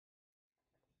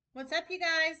What's up, you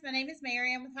guys? My name is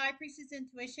Mary. I'm with High Priestess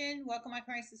Intuition. Welcome, my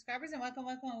current subscribers, and welcome,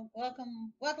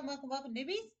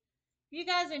 newbies. If you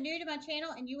guys are new to my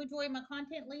channel and you enjoy my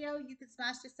content, Leo, you can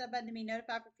smash the sub button to be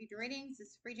notified for future readings. This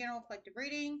is a free general collective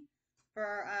reading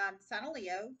for sign of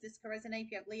Leo. This can resonate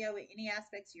if you have Leo in any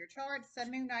aspects of your chart: Sun,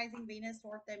 Moon, Rising, Venus,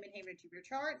 North Node, and Haven of your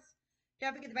charts.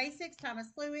 Don't forget the basics. Time is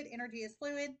fluid. Energy is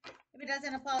fluid. If it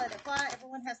doesn't apply, let it apply.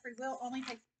 Everyone has free will. Only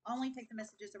take the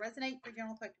messages that resonate. Free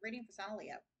general collective reading for sign of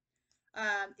Leo.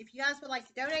 If you guys would like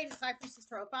to donate, it's High Priestess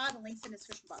 5. The link's in the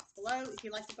description box below. If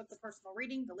you'd like to book a personal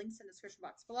reading, the link's in the description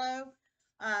box below.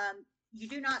 You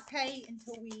do not pay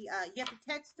until you have to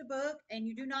text to book, and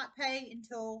you do not pay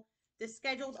until the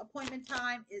scheduled appointment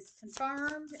time is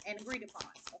confirmed and agreed upon,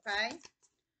 okay?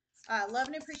 Love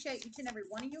and appreciate each and every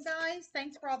one of you guys.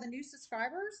 Thanks for all the new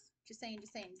subscribers. Just saying.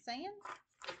 I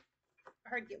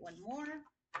heard get one more.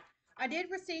 I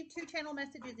did receive 2 channel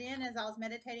messages in as I was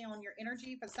meditating on your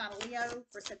energy for the sign of Leo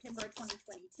for September of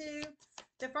 2022.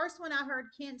 The first one I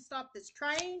heard, can't stop this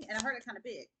train, and I heard it kind of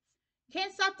big.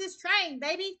 Can't stop this train,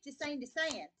 baby. Just saying.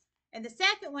 And the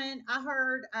second one, I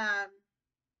heard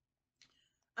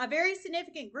a very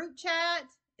significant group chat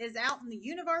is out in the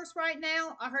universe right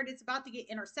now. I heard it's about to get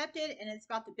intercepted, and it's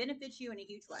about to benefit you in a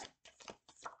huge way.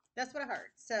 That's what I heard.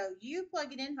 So you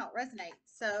plug it in how it resonates.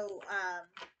 So,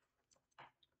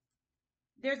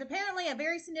 there's apparently a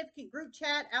very significant group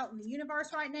chat out in the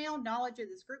universe right now. Knowledge of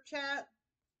this group chat.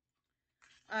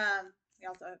 We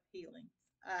also have healing.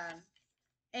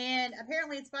 And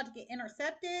apparently it's about to get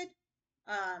intercepted.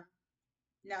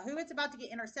 Now, who it's about to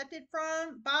get intercepted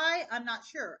by, I'm not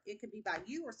sure. It could be by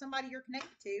you or somebody you're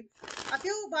connected to. I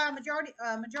feel by a majority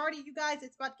of you guys,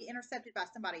 it's about to get intercepted by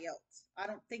somebody else. I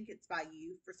don't think it's by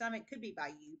you. For some, it could be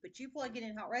by you. But you plug it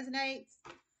in how it resonates.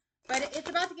 But it's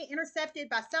about to get intercepted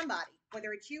by somebody,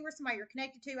 whether it's you or somebody you're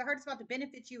connected to. I heard it's about to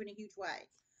benefit you in a huge way.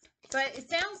 But it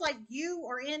sounds like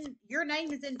your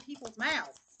name is in people's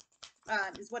mouths,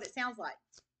 is what it sounds like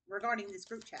regarding this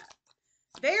group chat.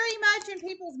 Very much in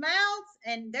people's mouths,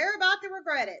 and they're about to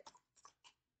regret it.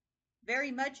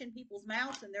 Very much in people's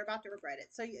mouths, and they're about to regret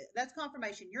it. So that's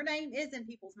confirmation. Your name is in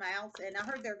people's mouths, and I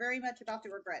heard they're very much about to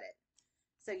regret it.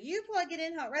 So you plug it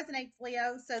in how it resonates,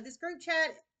 Leo. So this group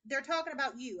chat, they're talking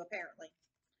about you, apparently.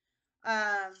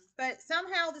 But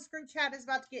somehow this group chat is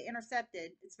about to get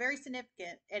intercepted. It's very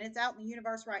significant, and it's out in the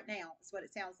universe right now, is what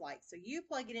it sounds like. So you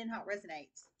plug it in how it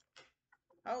resonates.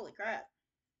 Holy crap.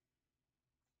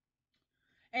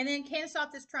 And then can't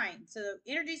stop this train. So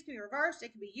energies can be reversed.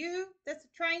 It can be you that's a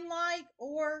train like,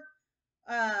 or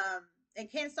and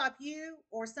can't stop you,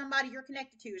 or somebody you're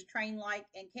connected to is train like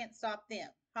and can't stop them.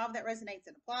 However that resonates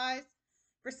and applies.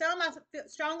 For some, I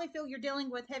strongly feel you're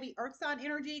dealing with heavy earth sign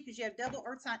energy because you have double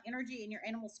earth sign energy in your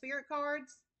animal spirit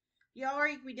cards. You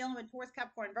can be dealing with Taurus,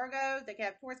 Capricorn, Virgo. They can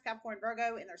have Taurus, Capricorn,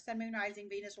 Virgo in their Sun, Moon, Rising,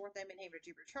 Venus, North Node, and Haven of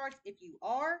Jupiter charts. If you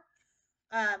are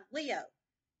Leo.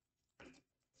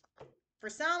 For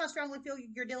some, I strongly feel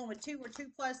you're dealing with 2 or 2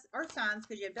 plus earth signs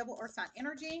because you have double earth sign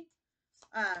energy.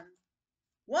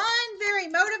 One very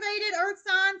motivated earth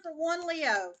sign for one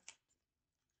Leo.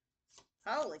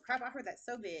 Holy crap, I heard that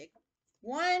so big.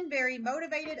 One very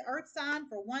motivated earth sign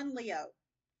for one Leo.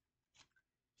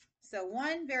 So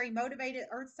one very motivated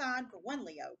earth sign for one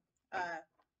Leo.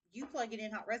 You plug it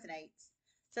in how it resonates.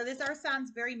 So this earth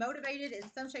sign's very motivated in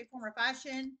some shape, form, or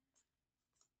fashion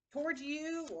towards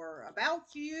you or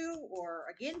about you or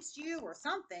against you or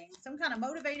something. Some kind of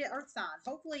motivated earth sign.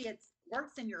 Hopefully it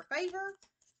works in your favor.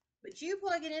 But you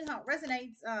plug it in how it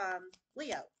resonates,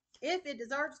 Leo. If it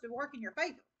deserves to work in your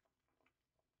favor.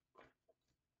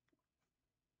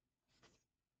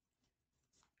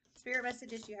 Spirit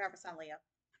messages you have for Sun Leo.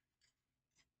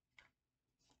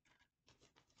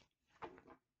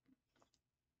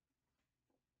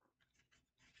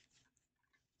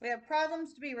 We have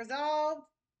problems to be resolved,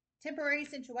 temporary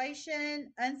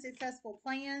situation, unsuccessful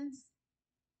plans,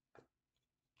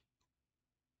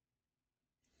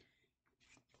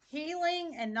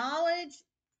 healing and knowledge,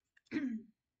 and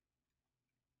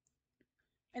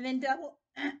then double,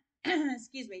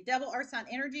 double earth sign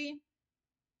energy.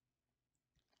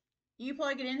 You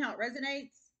plug it in how it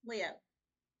resonates, Leo.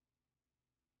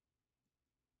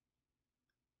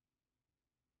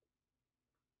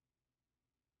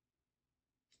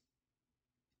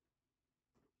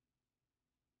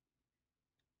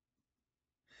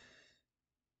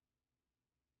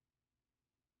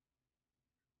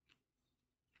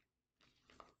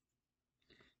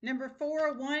 Number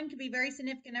 401 could be very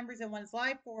significant numbers in one's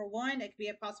life. 401, it could be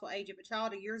a possible age of a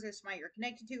child of yours or somebody you're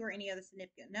connected to, or any other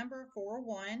significant number.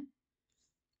 401.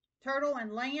 Turtle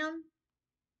and lamb.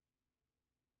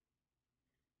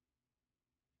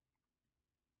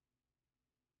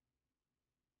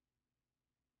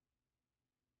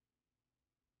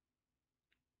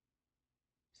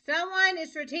 Someone is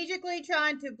strategically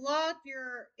trying to block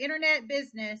your internet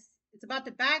business. It's about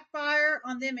to backfire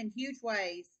on them in huge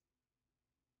ways.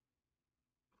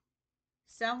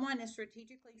 Someone is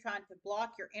strategically trying to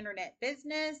block your internet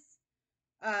business.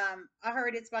 I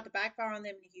heard it's about to backfire on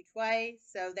them in a huge way.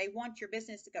 So they want your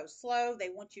business to go slow. They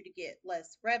want you to get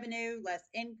less revenue, less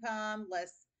income,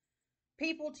 less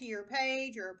people to your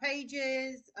page or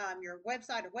pages, your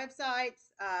website or websites.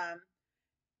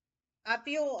 I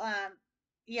feel,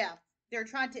 yeah, they're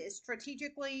trying to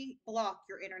strategically block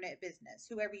your internet business,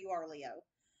 whoever you are, Leo.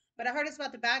 But I heard it's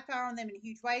about to backfire on them in a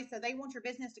huge way. So they want your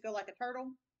business to go like a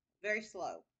turtle, very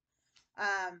slow.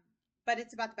 Um, but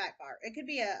it's about to backfire. It could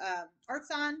be a earth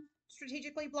sign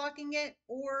strategically blocking it,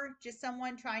 or just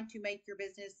someone trying to make your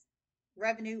business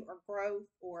revenue or growth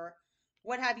or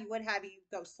what have you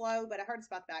go slow. But I heard it's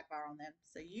about to backfire on them.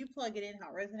 So you plug it in how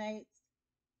it resonates.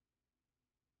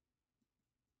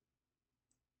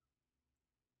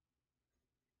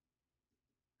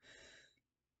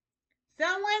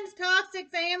 Someone's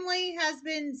toxic family has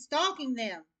been stalking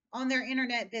them on their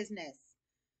internet business.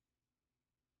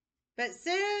 But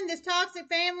soon this toxic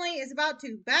family is about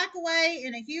to back away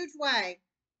in a huge way.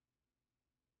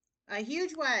 A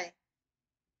huge way.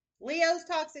 Leo's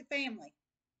toxic family.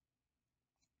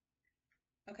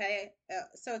 Okay,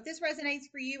 so if this resonates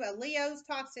for you, a Leo's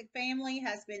toxic family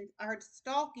has been, I heard,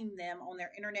 stalking them on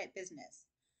their internet business.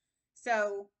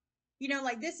 So,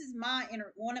 like this is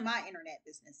one of my internet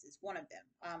businesses, one of them.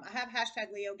 I have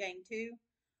hashtag Leo Gang too.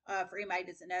 For anybody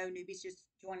who doesn't know, newbies just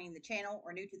joining the channel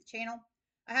or new to the channel.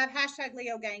 I have hashtag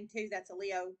Leo Gang too. That's a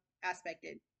Leo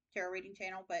aspected tarot reading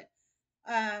channel. But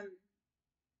um,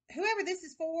 whoever this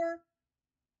is for,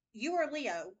 you are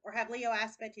Leo or have Leo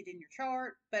aspected in your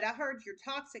chart, but I heard your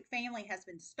toxic family has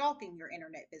been stalking your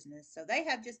internet business. So they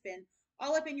have just been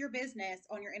all up in your business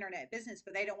on your internet business,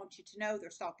 but they don't want you to know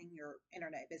they're stalking your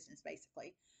internet business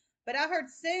basically. But I heard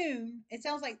soon, it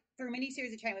sounds like through many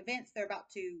series of chain events, they're about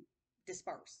to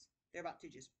disperse. They're about to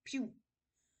just pew.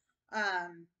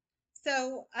 Um,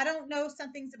 so I don't know if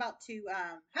something's about to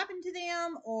happen to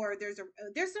them, or there's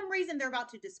some reason they're about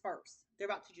to disperse. They're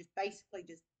about to just basically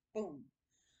just boom,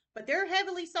 but they're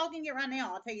heavily stalking it right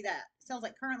now. I'll tell you that. It sounds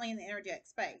like currently in the energetic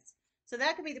space. So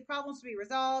that could be the problems to be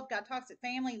resolved. Got toxic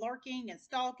family lurking and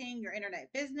stalking your internet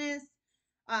business.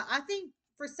 I think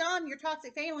for some, your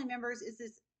toxic family members is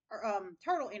this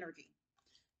turtle energy.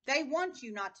 They want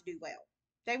you not to do well.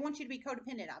 They want you to be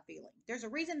codependent. I'm feeling there's a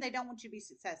reason they don't want you to be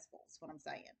successful. Is what I'm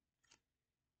saying.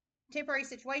 Temporary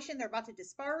situation. They're about to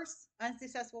disperse.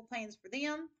 Unsuccessful plans for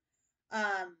them.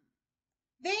 Um,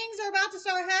 Things are about to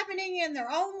start happening in their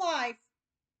own life.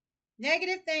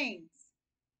 Negative things.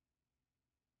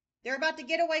 They're about to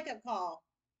get a wake up call.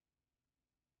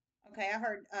 Okay, I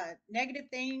heard negative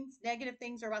things. Negative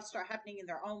things are about to start happening in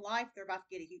their own life. They're about to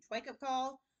get a huge wake up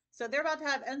call. So they're about to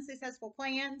have unsuccessful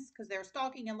plans because they're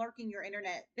stalking and lurking your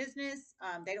internet business.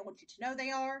 They don't want you to know they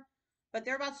are, but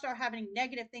they're about to start having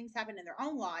negative things happen in their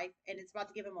own life, and it's about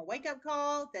to give them a wake up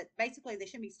call that basically they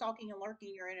shouldn't be stalking and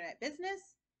lurking your internet business,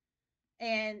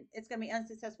 and it's going to be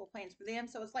unsuccessful plans for them.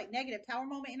 So it's like negative tower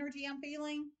moment energy I'm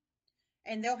feeling,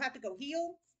 and they'll have to go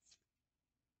heal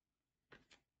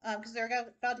because they're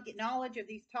about to get knowledge of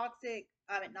these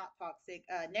not toxic,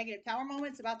 negative tower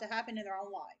moments about to happen in their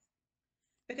own life.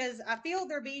 Because I feel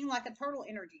they're being like a turtle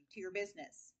energy to your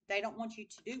business. They don't want you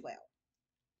to do well.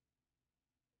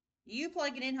 You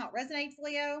plug it in how it resonates,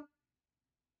 Leo.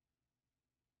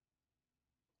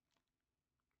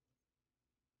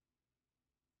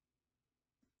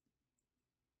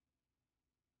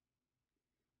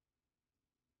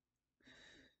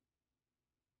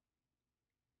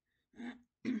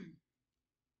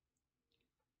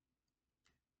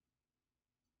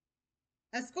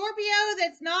 A Scorpio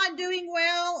that's not doing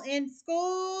well in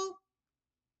school,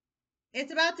 it's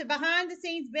about to behind the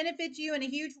scenes benefit you in a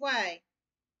huge way.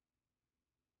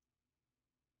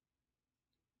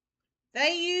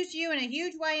 They used you in a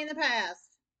huge way in the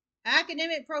past.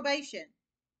 Academic probation.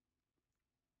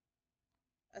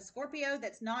 A Scorpio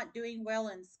that's not doing well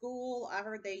in school, I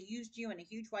heard they used you in a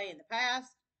huge way in the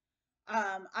past.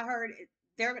 I heard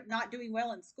they're not doing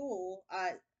well in school.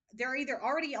 They're either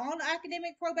already on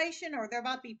academic probation or they're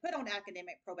about to be put on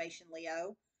academic probation,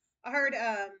 Leo. I heard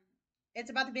it's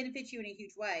about to benefit you in a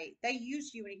huge way. They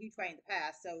used you in a huge way in the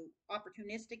past, so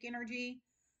opportunistic energy.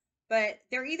 But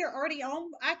they're either already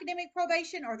on academic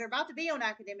probation or they're about to be on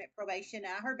academic probation.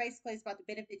 And I heard basically it's about to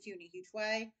benefit you in a huge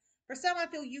way. For some, I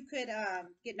feel you could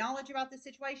get knowledge about this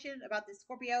situation, about this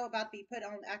Scorpio about to be put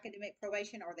on academic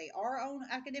probation, or they are on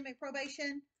academic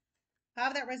probation.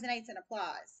 However that resonates and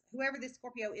applies. Whoever this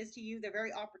Scorpio is to you, they're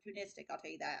very opportunistic, I'll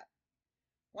tell you that.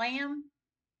 Lamb,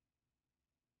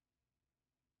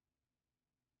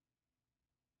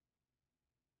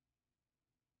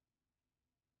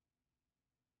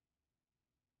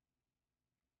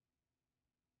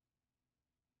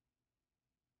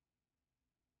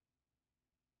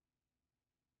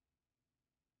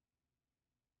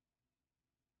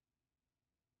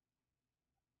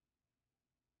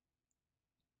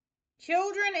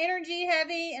 Children energy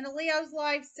heavy in a Leo's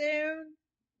life soon.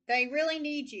 They really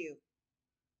need you.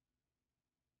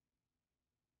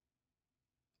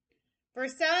 For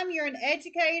some, you're an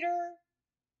educator.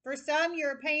 For some,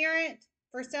 you're a parent.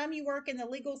 For some, you work in the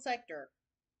legal sector.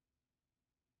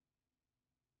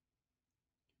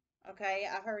 Okay,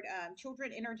 I heard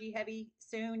children energy heavy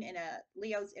soon in a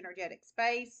Leo's energetic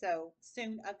space. So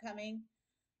soon upcoming.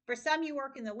 For some, you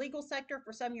work in the legal sector.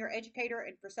 For some, you're an educator.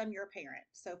 And for some, you're a parent.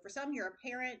 So for some, you're a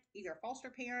parent, either a foster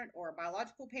parent or a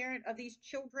biological parent of these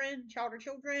children, child or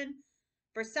children.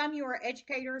 For some, you are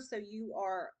educators. So you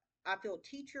are, I feel, a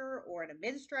teacher or an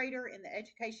administrator in the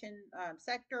education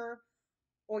sector,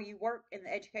 or you work in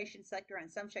the education sector in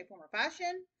some shape, form, or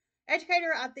fashion.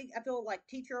 Educator, I feel like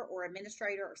teacher or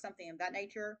administrator or something of that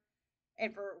nature.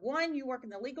 And for one, you work in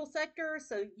the legal sector,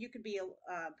 so you could be a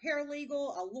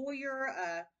paralegal, a lawyer,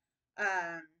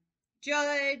 a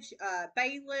judge, a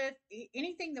bailiff,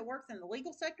 anything that works in the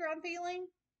legal sector. I'm feeling.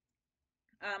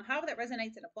 However that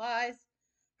resonates and applies.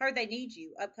 Heard they need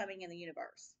you upcoming in the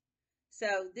universe.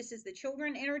 So this is the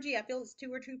children energy. I feel it's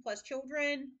 2 or 2 plus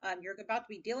children. You're about to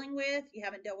be dealing with. You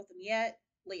haven't dealt with them yet,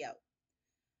 Leo.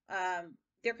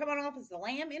 They're coming off as the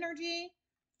lamb energy.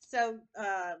 So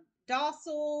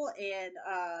docile, and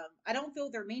I don't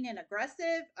feel they're mean and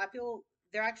aggressive. I feel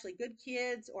they're actually good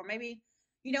kids, or maybe,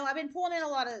 I've been pulling in a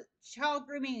lot of child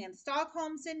grooming and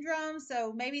Stockholm syndrome.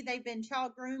 So maybe they've been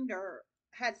child groomed or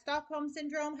had Stockholm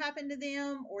syndrome happen to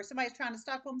them, or somebody's trying to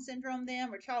Stockholm syndrome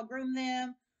them or child groom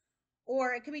them,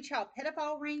 or it could be child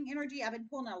pedophile ring energy. I've been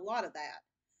pulling a lot of that.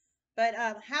 But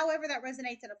however that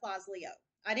resonates and applies, Leo.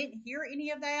 I didn't hear any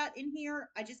of that in here.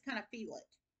 I just kind of feel it.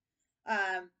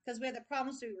 Because we have the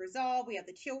problems to resolve. We have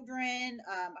the children.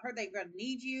 I heard they're going to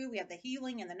need you. We have the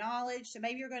healing and the knowledge. So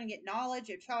maybe you're going to get knowledge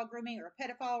of child grooming or a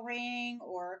pedophile ring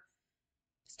or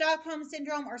Stockholm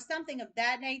syndrome or something of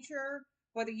that nature.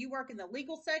 Whether you work in the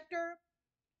legal sector,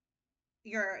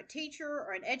 you're a teacher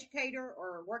or an educator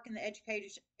or work in the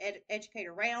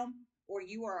educator realm, or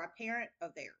you are a parent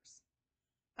of theirs.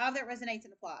 How that resonates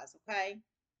and applies, okay?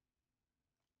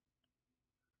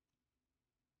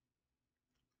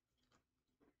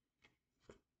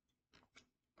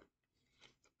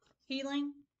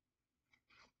 Healing.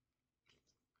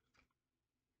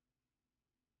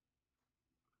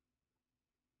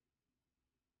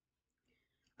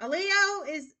 A Leo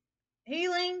is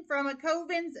healing from a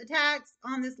Coven's attacks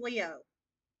on this Leo.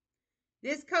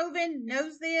 This Coven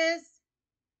knows this.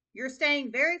 You're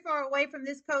staying very far away from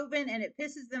this Coven, and it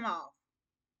pisses them off.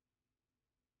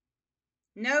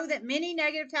 Know that many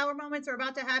negative tower moments are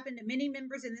about to happen to many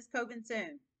members in this Coven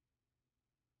soon.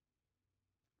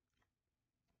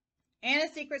 And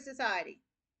a secret society.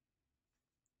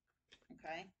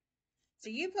 Okay.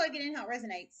 So you plug it in how it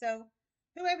resonates. So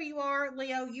whoever you are,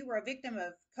 Leo, you were a victim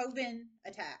of Coven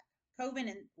attack. Coven,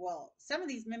 and well, some of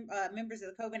these members of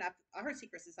the Coven, I heard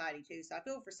secret society too. So I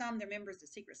feel for some they're members of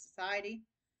secret society.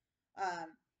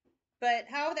 But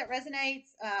however that resonates,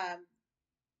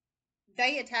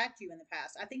 they attacked you in the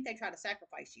past. I think they tried to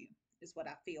sacrifice you, is what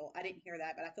I feel. I didn't hear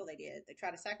that, but I feel they did. They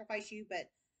tried to sacrifice you, but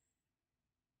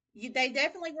they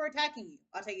definitely were attacking you.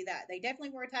 I'll tell you that. They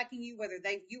definitely were attacking you, whether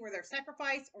you were their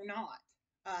sacrifice or not.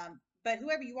 But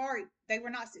whoever you are, they were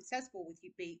not successful with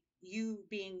you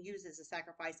being used as a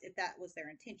sacrifice if that was their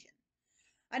intention.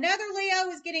 Another Leo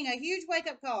is getting a huge wake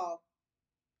up call.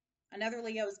 Another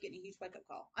Leo is getting a huge wake up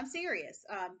call. I'm serious.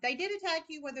 They did attack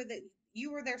you, whether that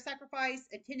you were their sacrifice,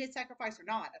 intended sacrifice or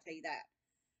not. I'll tell you that.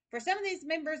 For some of these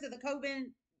members of the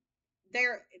Coven,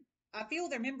 I feel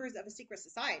they're members of a secret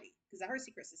society, because I heard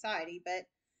secret society, but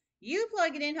you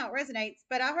plug it in how it resonates.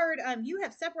 But I heard you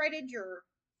have separated your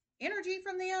energy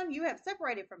from them. You have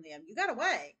separated from them. You got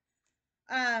away.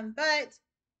 But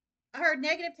I heard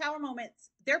negative tower moments.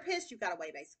 They're pissed you got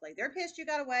away, basically. They're pissed you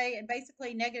got away, and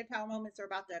basically negative tower moments are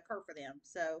about to occur for them.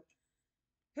 So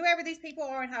whoever these people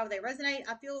are and how they resonate,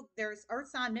 I feel there's earth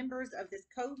sign members of this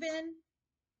Coven,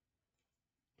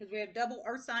 because we have double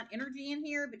earth sign energy in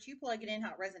here, but you plug it in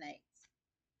how it resonates.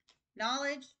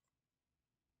 Knowledge.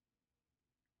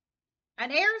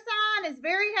 An air sign is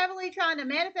very heavily trying to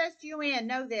manifest you in.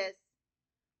 Know this.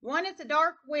 One, it's a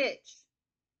dark witch.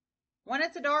 One,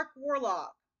 it's a dark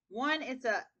warlock. One, it's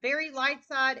a very light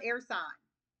side air sign.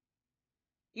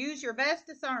 Use your best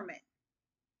discernment.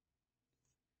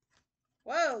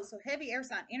 Whoa, so heavy air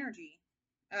sign energy.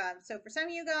 So for some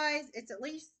of you guys, it's at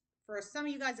least, for some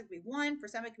of you guys, it could be one. For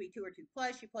some, it could be 2 or 2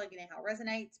 plus. You plug it in how it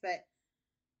resonates. But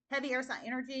heavy air sign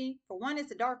energy. For one,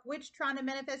 it's a dark witch trying to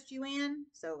manifest you in.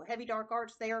 So heavy dark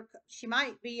arts there. She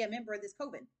might be a member of this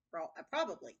Coven,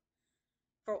 probably.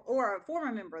 or a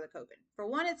former member of the coven. For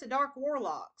one, it's a dark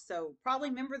warlock, so probably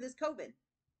member of this coven.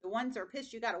 The ones that are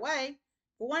pissed you got away.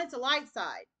 For one, it's a light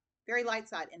side, very light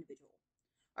side individual.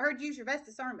 I heard use your best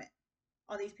discernment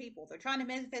on these people. They're trying to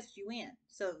manifest you in.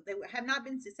 So they have not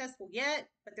been successful yet,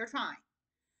 but they're trying.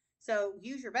 So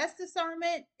use your best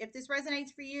discernment. If this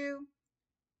resonates for you,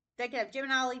 they could have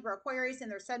Gemini, Libra, Aquarius in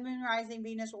their Sun, Moon, Rising,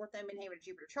 Venus, Ortho, Midheaven,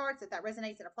 Jupiter charts. If that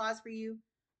resonates and applies for you.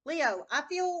 Leo, I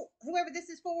feel whoever this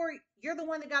is for, you're the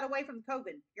one that got away from the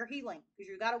Coven. You're healing because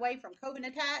you got away from Coven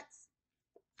attacks.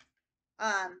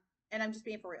 And I'm just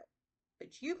being for real.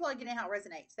 But you plug it in how it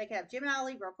resonates. They could have Gemini,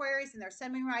 Libra, Aquarius in their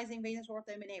Sun, Moon, Rising, Venus,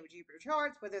 Ortho, Midheaven, Jupiter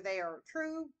charts, whether they are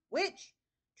true witch,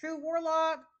 true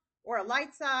warlock, or a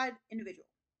light side individual.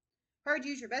 Heard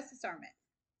use your best discernment.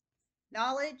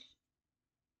 Knowledge.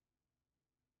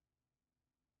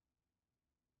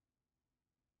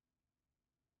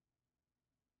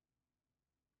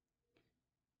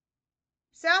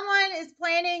 Someone is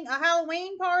planning a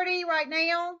Halloween party right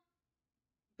now,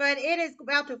 but it is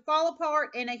about to fall apart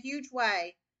in a huge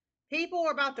way. People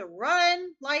are about to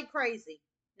run like crazy.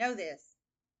 Know this.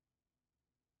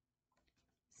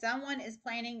 Someone is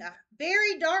planning a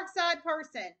very dark side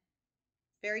person.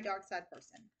 Very dark side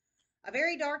person. A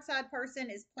very dark side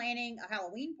person is planning a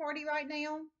Halloween party right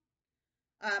now.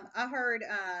 I heard,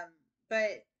 but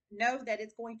know that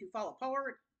it's going to fall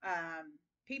apart.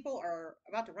 People are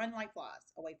about to run like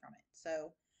flies away from it.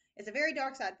 So it's a very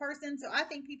dark side person. So I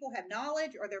think people have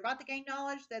knowledge, or they're about to gain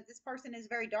knowledge, that this person is a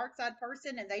very dark side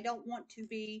person and they don't want to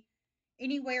be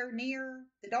anywhere near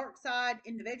the dark side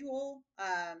individual,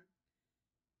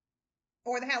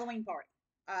 or the Halloween party.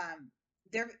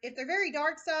 If they're very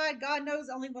dark side, God knows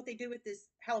only what they do with this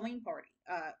Halloween party.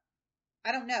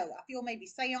 I don't know. I feel maybe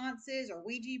seances or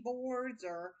Ouija boards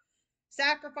or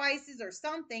sacrifices or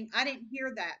something. I didn't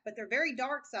hear that, but they're very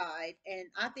dark side, and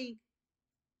I think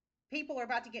people are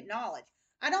about to get knowledge.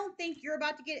 I don't think you're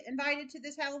about to get invited to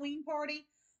this Halloween party.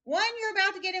 One, you're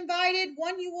about to get invited.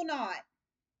 One, you will not.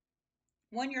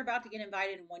 One, you're about to get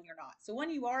invited, and one, you're not. So one,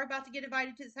 you are about to get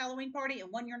invited to this Halloween party, and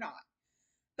one, you're not.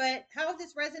 But how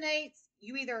this resonates,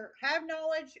 you either have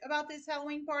knowledge about this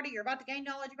Halloween party, you're about to gain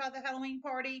knowledge about the Halloween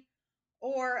party,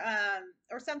 or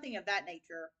something of that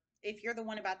nature if you're the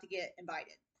one about to get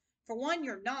invited. For one,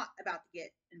 you're not about to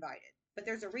get invited, but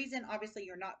there's a reason obviously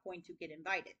you're not going to get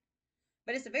invited.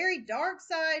 But it's a very dark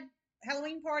side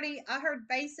Halloween party. I heard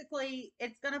basically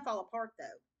it's going to fall apart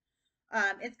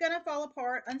though. It's going to fall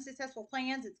apart. Unsuccessful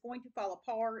plans. It's going to fall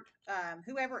apart.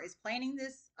 Whoever is planning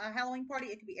this Halloween party,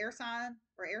 it could be air sign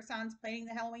or air signs planning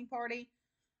the Halloween party,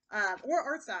 or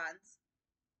earth signs.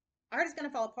 I heard it's going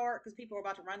to fall apart because people are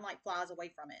about to run like flies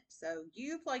away from it. So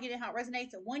you plug it in how it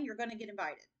resonates, and one, you're going to get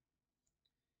invited.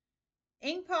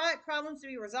 Inkpot, problems to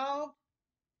be resolved.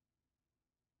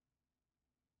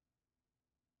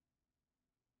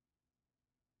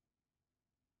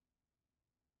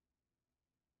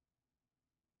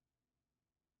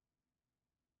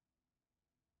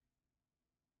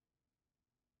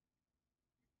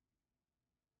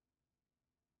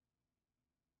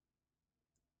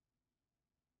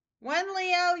 One,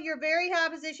 Leo, you're very high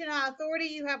position, high authority.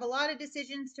 You have a lot of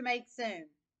decisions to make soon.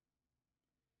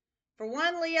 For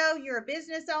one, Leo, you're a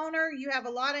business owner. You have a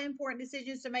lot of important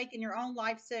decisions to make in your own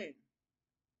life soon.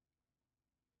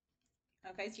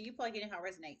 Okay, so you plug it in how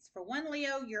it resonates. For one,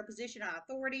 Leo, you're a position of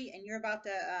authority, and you're about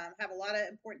to have a lot of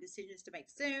important decisions to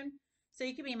make soon. So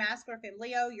you can be masculine or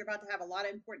Leo. You're about to have a lot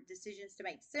of important decisions to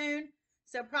make soon.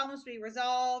 So problems to be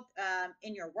resolved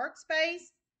in your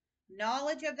workspace.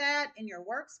 Knowledge of that in your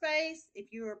workspace. If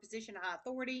you're a position of high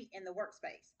authority in the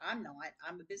workspace, I'm not.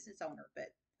 I'm a business owner, but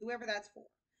whoever that's for.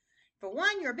 For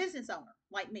one, you're a business owner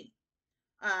like me.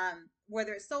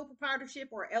 Whether it's sole proprietorship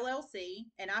or LLC.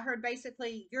 And I heard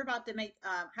basically you're about to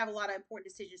have a lot of important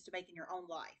decisions to make in your own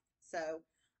life. So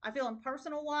I feel in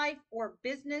personal life or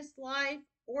business life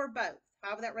or both,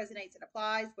 however that resonates and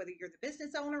applies, whether you're the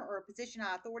business owner or a position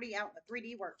of authority out in the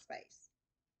 3D workspace.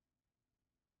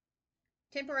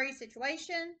 Temporary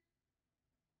situation.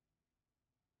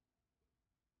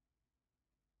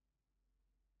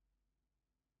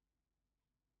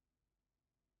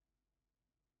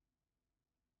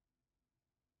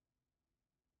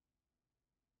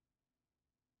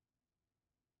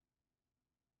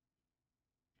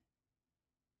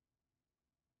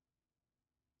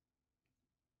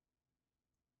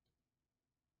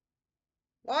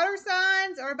 Water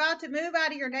signs are about to move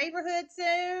out of your neighborhood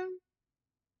soon.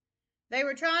 They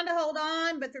were trying to hold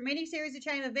on, but through many series of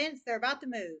chain events, they're about to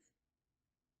move.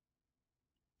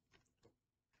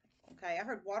 Okay, I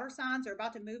heard water signs are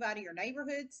about to move out of your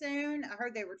neighborhood soon. I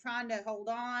heard they were trying to hold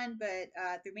on, but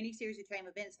through many series of chain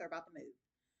events, they're about to move.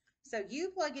 So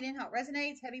you plug it in how it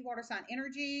resonates. Heavy water sign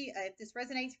energy. If this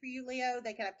resonates for you, Leo,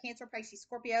 they could have Cancer, Pisces,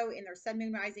 Scorpio in their Sun,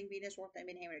 Moon, Rising, Venus, North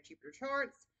Node, Hammer, Jupiter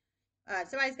charts.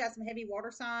 Somebody's got some heavy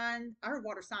water sign. I heard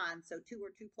water signs, so 2 or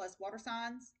 2+ water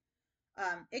signs.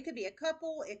 It could be a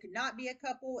couple. It could not be a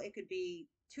couple. It could be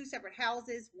two separate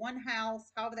houses, one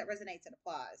house. However that resonates and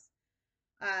applies.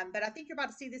 But I think you're about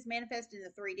to see this manifest in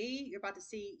the 3D. You're about to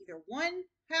see either one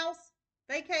house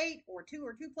vacate or 2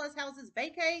 or 2+ houses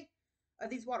vacate of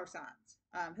these water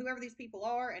signs. Whoever these people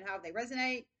are and how they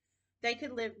resonate. They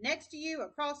could live next to you,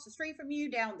 across the street from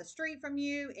you, down the street from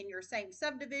you, in your same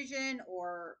subdivision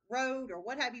or road or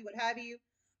what have you, what have you.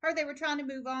 Heard they were trying to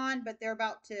move on, but they're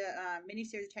about to, mini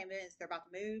series of changes, they're about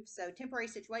to move. So, temporary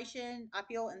situation, I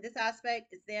feel in this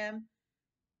aspect, is them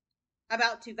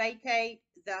about to vacate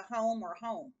the home or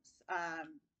homes.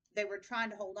 They were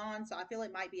trying to hold on, so I feel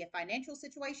it might be a financial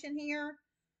situation here,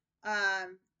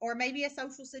 or maybe a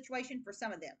social situation for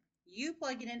some of them. You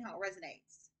plug it in how it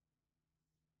resonates.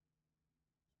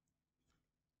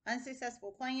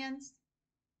 Unsuccessful plans.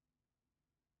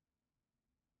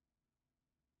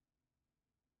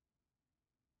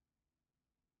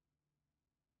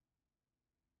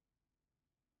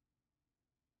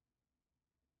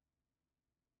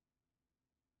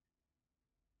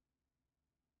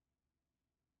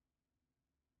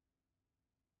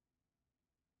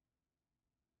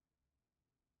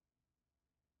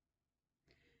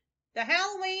 The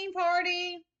Halloween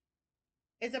party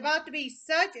is about to be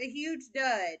such a huge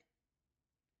dud.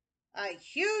 A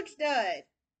huge dud.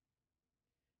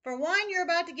 For one, you're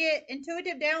about to get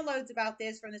intuitive downloads about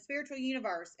this from the spiritual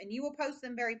universe, and you will post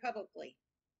them very publicly.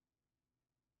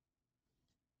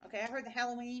 Okay, I heard the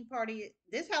Halloween party.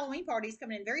 This Halloween party is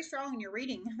coming in very strong in your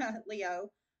reading, Leo.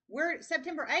 We're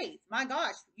September 8th. My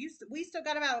gosh, we still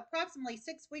got about approximately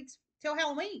 6 weeks till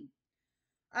Halloween.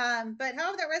 But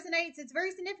however that resonates, it's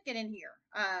very significant in here.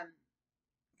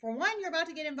 For one, you're about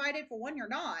to get invited. For one, you're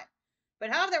not. But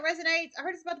however that resonates, I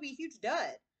heard it's about to be a huge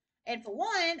dud. And for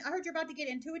one, I heard you're about to get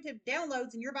intuitive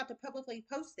downloads and you're about to publicly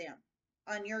post them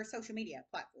on your social media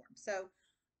platform. So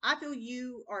I feel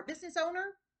you are a business owner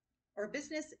or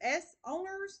business S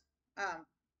owners,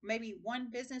 maybe one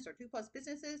business or 2+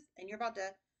 businesses, and you're about to,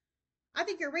 I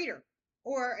think you're a reader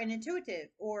or an intuitive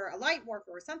or a light worker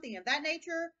or something of that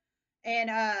nature. And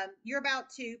you're about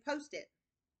to post it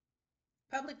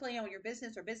publicly on your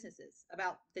business or businesses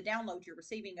about the downloads you're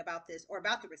receiving about this or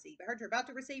about to receive. I heard you're about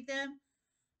to receive them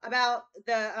about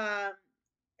the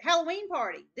Halloween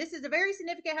party. This is a very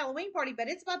significant Halloween party, but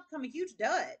it's about to become a huge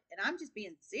dud, and I'm just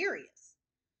being serious.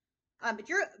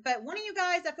 But one of you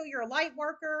guys, I feel you're a light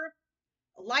worker,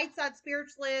 a light side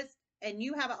spiritualist, and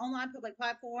you have an online public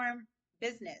platform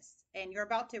business, and you're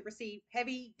about to receive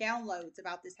heavy downloads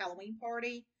about this Halloween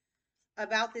party,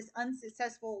 about this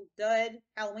unsuccessful dud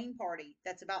Halloween party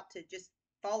that's about to just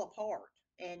fall apart,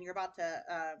 and you're about to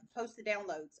post the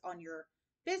downloads on your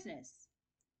business,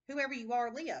 whoever you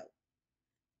are, Leo.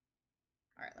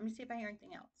 All right, let me see if I hear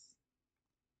anything else.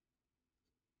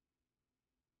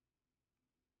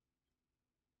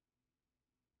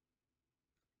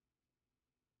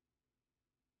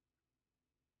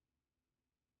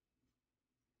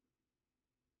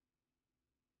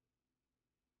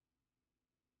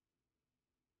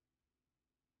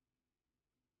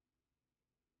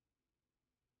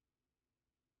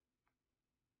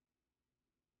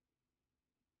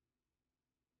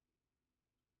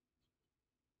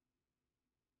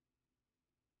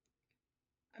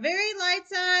 A very light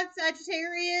side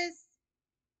Sagittarius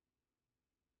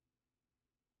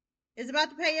is about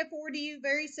to pay it forward to you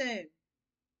very soon.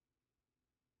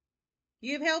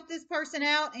 You've helped this person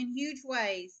out in huge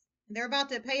ways. They're about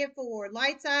to pay it forward.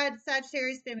 Light side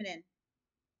Sagittarius feminine.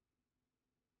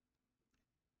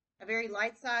 A very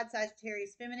light side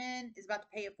Sagittarius feminine is about to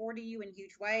pay it forward to you in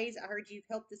huge ways. I heard you've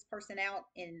helped this person out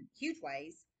in huge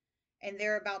ways, and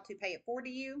they're about to pay it forward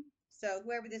to you. So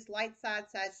whoever this light side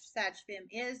Sag fem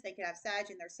is, they could have Sag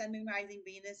in their Sun, Moon, Rising,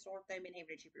 Venus, North Node,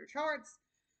 Midheaven, Jupiter charts.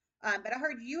 But I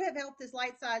heard you have helped this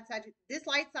light side Sag. This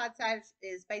light side Sag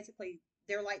is basically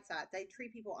their light side. They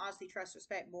treat people honesty, trust,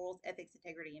 respect, morals, ethics,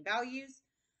 integrity, and values.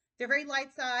 They're very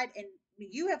light side, and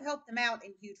you have helped them out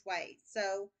in huge ways.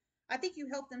 So I think you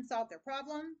helped them solve their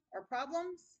problem or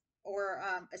problems, or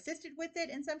assisted with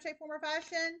it in some shape, form, or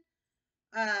fashion.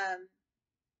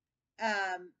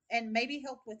 Um, and maybe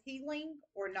helped with healing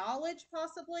or knowledge,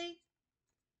 possibly.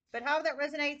 But however that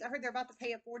resonates, I heard they're about to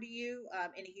pay it forward to you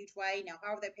in a huge way. Now,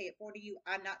 however they pay it forward to you,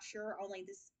 I'm not sure. Only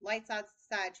this light side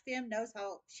Sag fem knows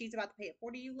how she's about to pay it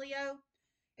forward to you, Leo.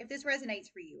 If this resonates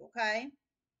for you, okay?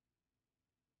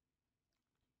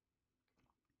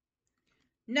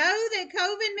 Know that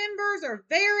Coven members are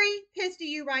very pissed at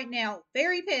you right now.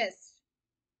 Very pissed.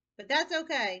 But that's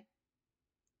okay.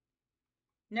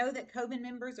 Know that Coven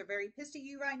members are very pissed at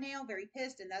you right now. Very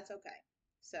pissed, and that's okay.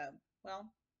 So,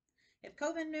 well, if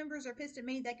Coven members are pissed at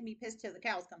me, they can be pissed till the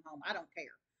cows come home. I don't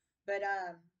care. But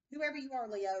whoever you are,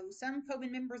 Leo, some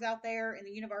Coven members out there in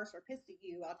the universe are pissed at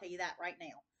you. I'll tell you that right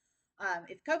now.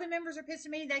 If Coven members are pissed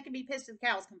at me, they can be pissed till the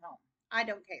cows come home. I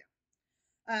don't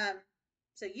care.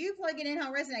 So you plug it in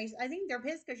how it resonates. I think they're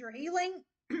pissed because you're healing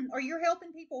or you're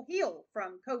helping people heal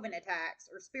from Coven attacks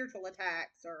or spiritual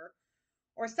attacks or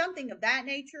something of that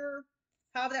nature.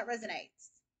 However that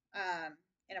resonates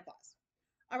and applies.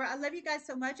 All right, I love you guys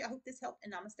so much. I hope this helped,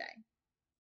 and namaste.